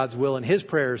according to God's will, and His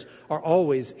prayers are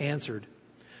always answered.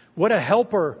 What a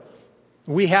helper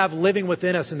we have living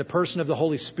within us in the person of the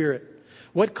Holy Spirit.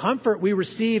 What comfort we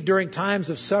receive during times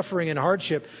of suffering and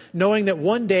hardship, knowing that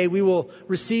one day we will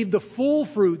receive the full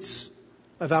fruits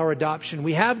of our adoption.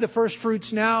 We have the first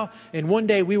fruits now, and one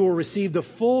day we will receive the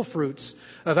full fruits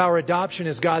of our adoption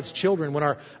as God's children when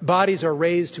our bodies are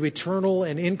raised to eternal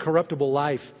and incorruptible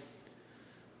life.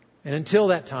 And until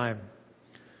that time,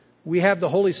 we have the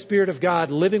Holy Spirit of God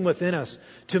living within us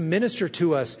to minister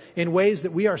to us in ways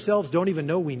that we ourselves don't even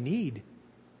know we need.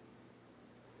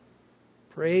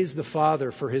 Praise the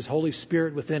Father for His Holy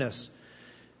Spirit within us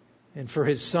and for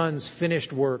His Son's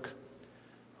finished work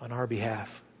on our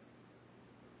behalf.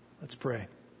 Let's pray.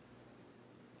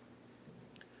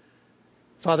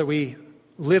 Father, we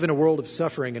live in a world of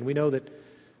suffering, and we know that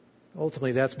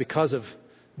ultimately that's because of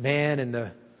man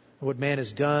and what man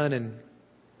has done,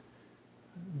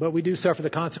 but we do suffer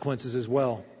the consequences as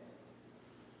well.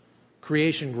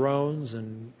 Creation groans,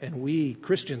 and we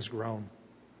Christians groan,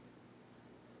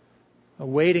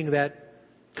 awaiting that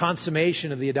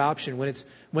consummation of the adoption when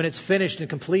it's finished and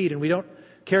complete, and we don't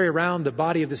carry around the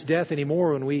body of this death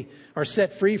anymore, when we are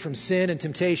set free from sin and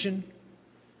temptation,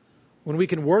 when we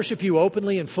can worship You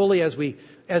openly and fully as we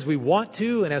want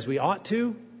to and as we ought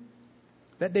to.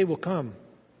 That day will come.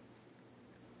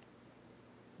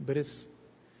 But it's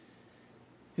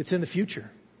in the future.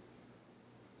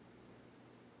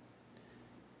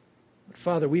 But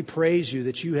Father, we praise You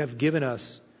that You have given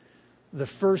us the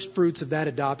first fruits of that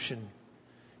adoption,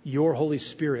 Your Holy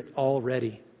Spirit,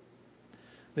 already.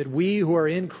 That we who are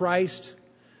in Christ,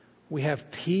 we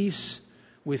have peace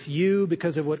with You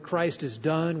because of what Christ has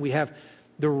done. We have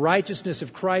the righteousness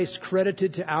of Christ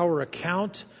credited to our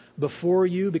account before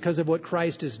You because of what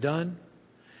Christ has done.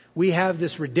 We have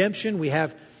this redemption. We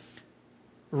have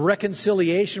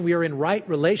reconciliation. We are in right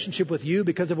relationship with You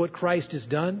because of what Christ has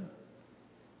done.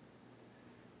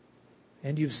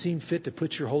 And You've seen fit to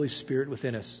put Your Holy Spirit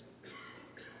within us,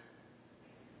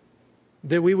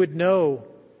 that we would know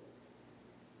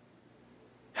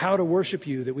how to worship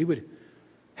You, that we would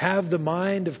have the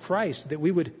mind of Christ, that we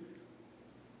would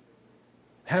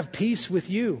have peace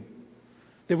with You,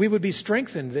 that we would be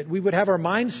strengthened, that we would have our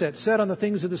mindset set on the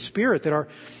things of the Spirit, that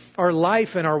our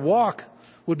life and our walk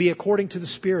would be according to the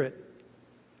Spirit.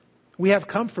 We have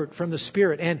comfort from the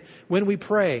Spirit. And when we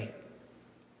pray,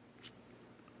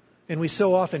 and we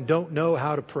so often don't know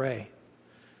how to pray,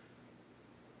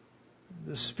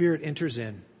 the Spirit enters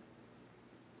in.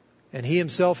 And He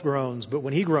Himself groans, but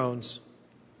when He groans,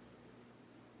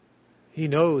 He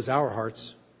knows our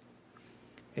hearts.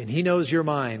 And He knows your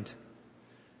mind.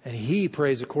 And He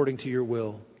prays according to Your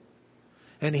will.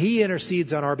 And He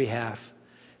intercedes on our behalf.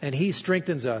 And He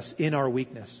strengthens us in our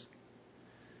weakness.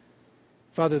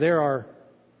 Father, there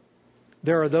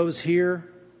are those here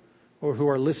or who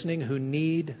are listening who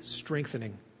need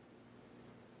strengthening.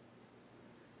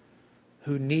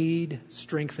 Who need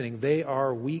strengthening. They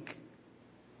are weak.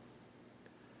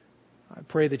 I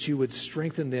pray that You would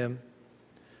strengthen them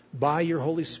by Your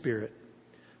Holy Spirit,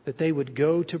 that they would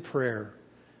go to prayer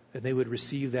and they would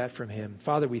receive that from Him.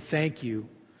 Father, we thank You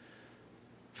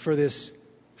for this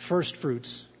first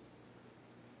fruits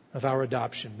of our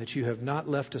adoption, that You have not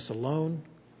left us alone,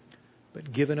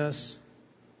 but given us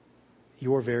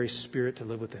Your very Spirit to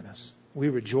live within us. We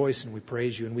rejoice and we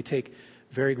praise You, and we take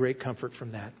very great comfort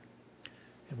from that.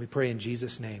 And we pray in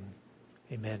Jesus' name.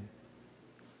 Amen.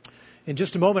 In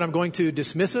just a moment, I'm going to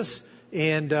dismiss us,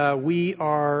 and we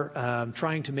are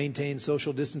trying to maintain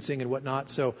social distancing and whatnot,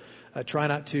 so try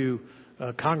not to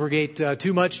congregate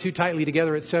too much, too tightly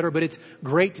together, etc. But it's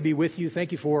great to be with you.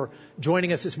 Thank you for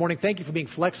joining us this morning. Thank you for being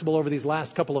flexible over these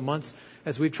last couple of months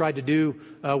as we've tried to do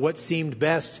what seemed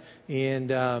best. And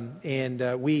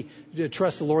we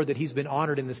trust the Lord that He's been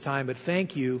honored in this time. But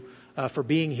thank you for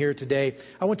being here today.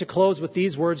 I want to close with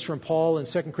these words from Paul in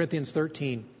 2 Corinthians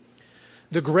 13.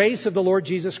 The grace of the Lord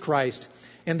Jesus Christ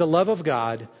and the love of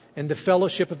God and the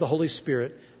fellowship of the Holy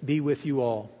Spirit be with you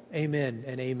all. Amen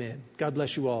and amen. God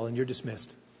bless you all, and you're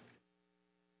dismissed.